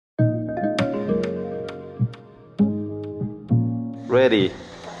Ready.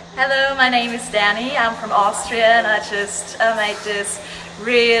 Hello, my name is Danny. I'm from Austria and I just made this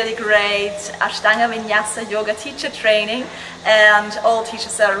really great Ashtanga Vinyasa yoga teacher training, and all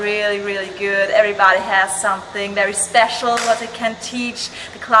teachers are really good. Everybody has something very special what they can teach.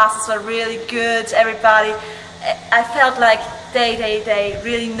 The classes were really good. Everybody, I felt like they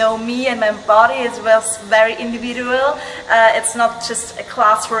really know me and my body. It was very individual. It's not just a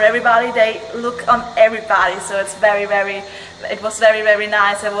class for everybody. They look on everybody, so it's it was very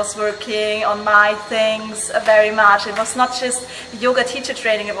nice. I was working on my things very much. It was not just yoga teacher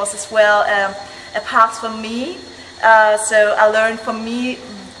training, it was as well a path for me. So I learned from me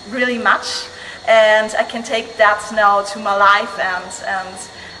really much, and I can take that now to my life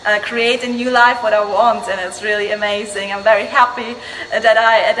and create a new life what I want, and it's really amazing. I'm very happy that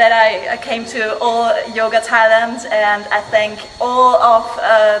I came to All Yoga Thailand, and I thank all of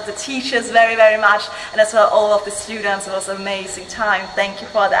the teachers very much, and as well all of the students. It was an amazing time. Thank you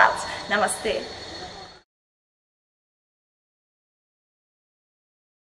for that. Namaste.